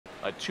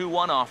A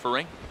 2-1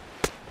 offering.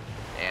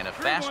 And a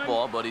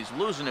fastball, but he's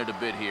losing it a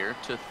bit here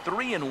to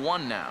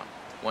 3-1 now.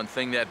 One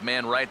thing that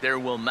man right there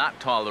will not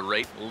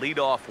tolerate,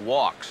 leadoff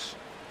walks.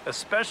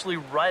 Especially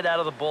right out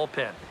of the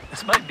bullpen.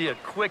 This might be a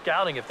quick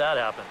outing if that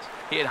happens.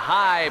 Hit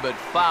high but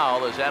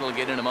foul, as that'll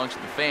get in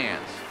amongst the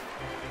fans.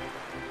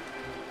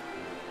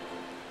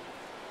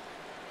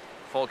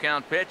 Full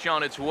count pitch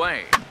on its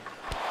way.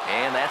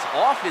 And that's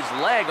off his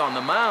leg on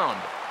the mound.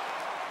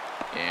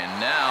 And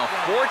now,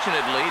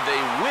 fortunately,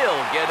 they will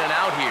get an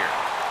out here.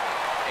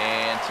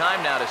 And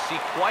time now to see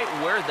quite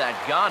where that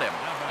got him.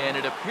 And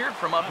it appeared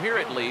from up here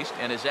at least,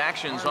 and his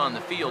actions on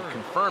the field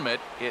confirm it.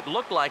 It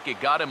looked like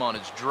it got him on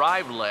his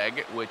drive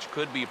leg, which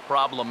could be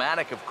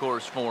problematic, of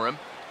course, for him.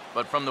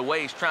 But from the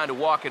way he's trying to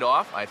walk it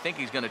off, I think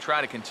he's going to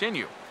try to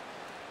continue.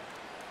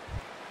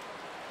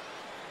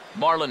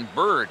 Marlon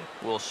Byrd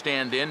will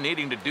stand in,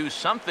 needing to do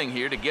something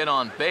here to get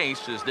on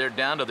base as they're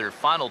down to their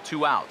final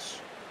 2 outs.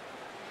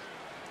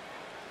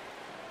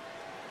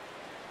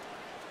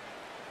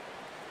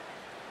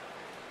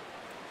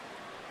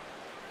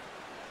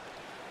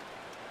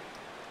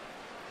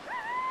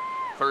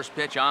 First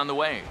pitch on the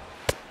way.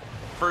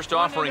 First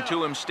offering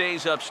to him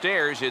stays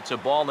upstairs. It's a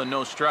ball and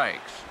no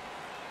strikes.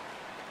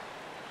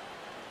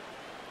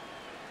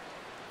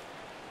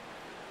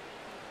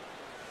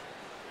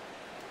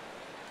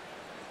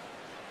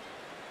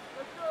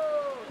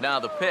 Now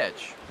the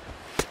pitch.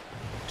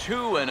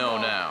 2-0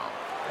 now.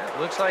 It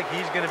looks like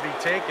he's going to be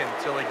taken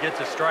until he gets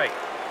a strike.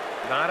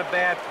 Not a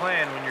bad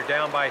plan when you're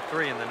down by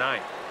 3 in the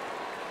 9th.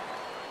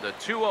 The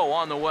 2-0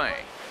 on the way.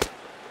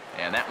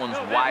 And that one's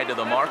wide of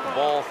the mark,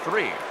 ball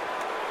 3.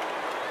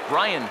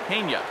 Brian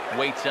Pena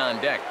waits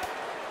on deck.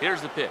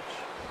 Here's the pitch.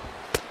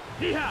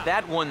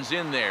 That one's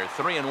in there,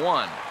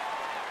 3-1.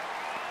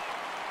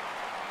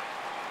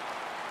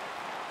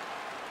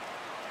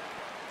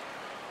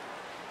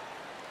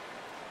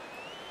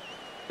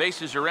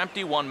 Bases are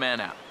empty, 1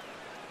 man out.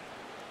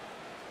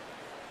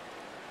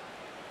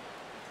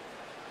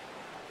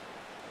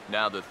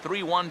 Now the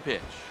 3-1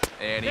 pitch.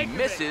 And he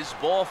misses,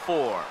 ball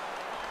 4.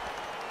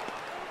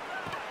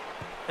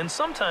 And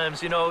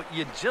sometimes, you know,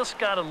 you just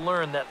got to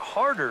learn that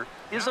harder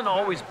isn't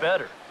always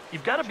better.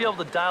 You've got to be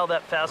able to dial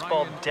that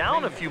fastball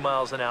down a few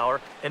miles an hour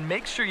and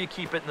make sure you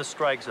keep it in the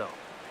strike zone.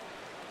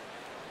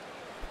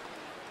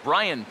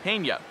 Brian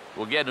Pena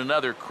will get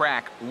another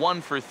crack,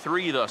 1 for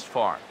 3 thus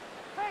far.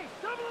 Hey,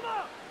 double him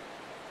up.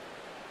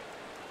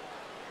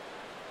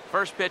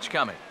 First pitch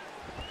coming.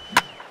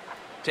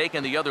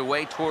 Taken the other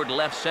way toward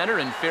left center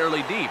and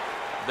fairly deep.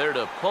 There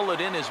to pull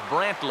it in is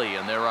Brantley,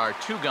 and there are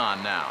 2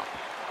 gone now.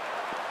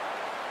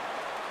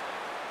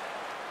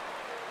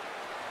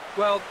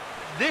 Well,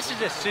 this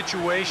is a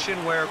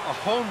situation where a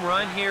home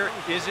run here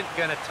isn't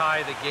going to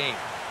tie the game.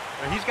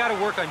 He's got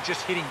to work on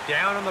just hitting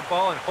down on the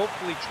ball and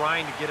hopefully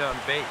trying to get on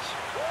base.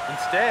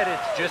 Instead,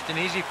 it's just an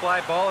easy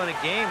fly ball in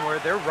a game where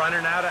they're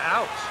running out of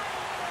outs.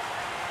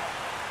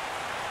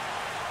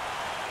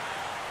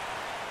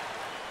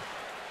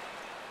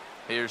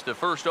 Here's the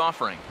first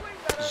offering.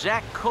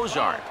 Zach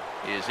Cozart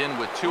is in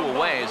with 2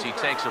 away as he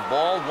takes a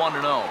ball,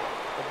 1-0.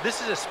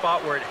 This is a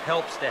spot where it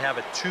helps to have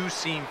a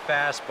 2-seam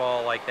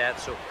fastball like that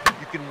so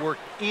you can work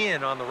in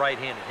on the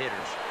right-handed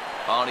hitters.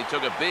 Oh, and he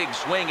took a big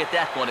swing at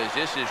that one as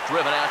this is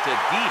driven out to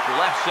deep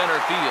left center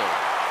field.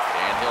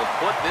 And he'll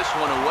put this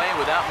one away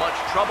without much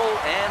trouble,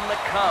 and the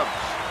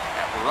Cubs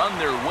have run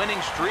their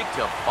winning streak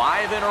to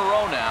 5 in a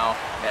row now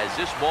as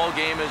this ball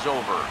game is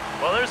over.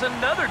 Well, there's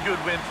another good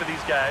win for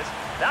these guys.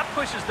 That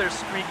pushes their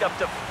streak up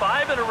to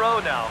 5 in a row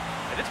now,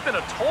 and it's been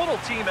a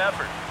total team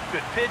effort.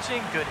 Good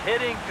pitching, good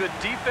hitting, good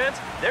defense.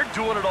 They're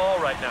doing it all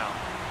right now.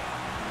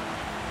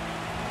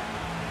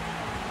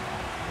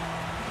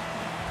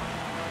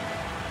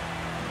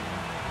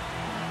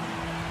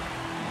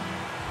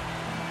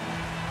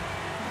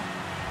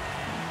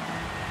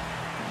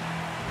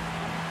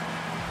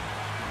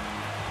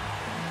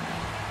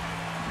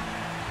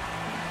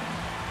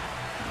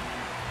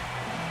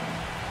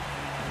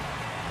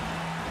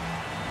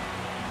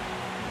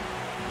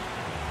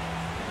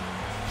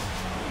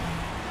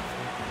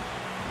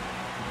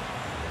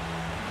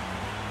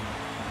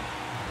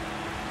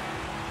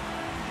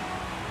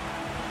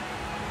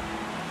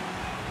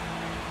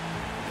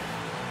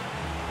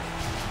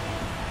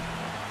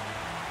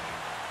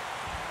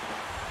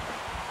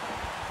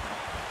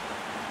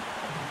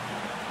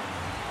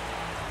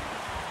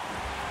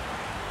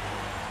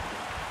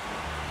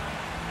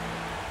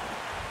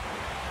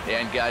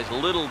 And guys,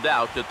 little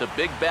doubt that the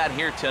big bat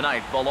here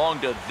tonight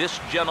belonged to this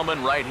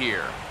gentleman right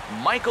here,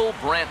 Michael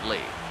Brantley.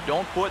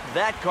 Don't put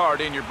that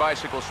card in your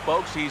bicycle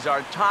spokes. He's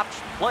our top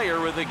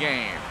player of the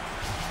game.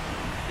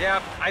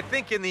 Yeah, I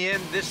think in the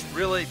end this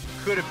really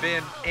could have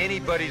been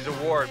anybody's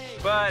award,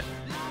 but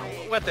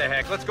what the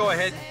heck, let's go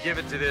ahead and give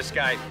it to this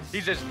guy.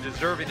 He's as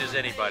deserving as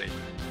anybody.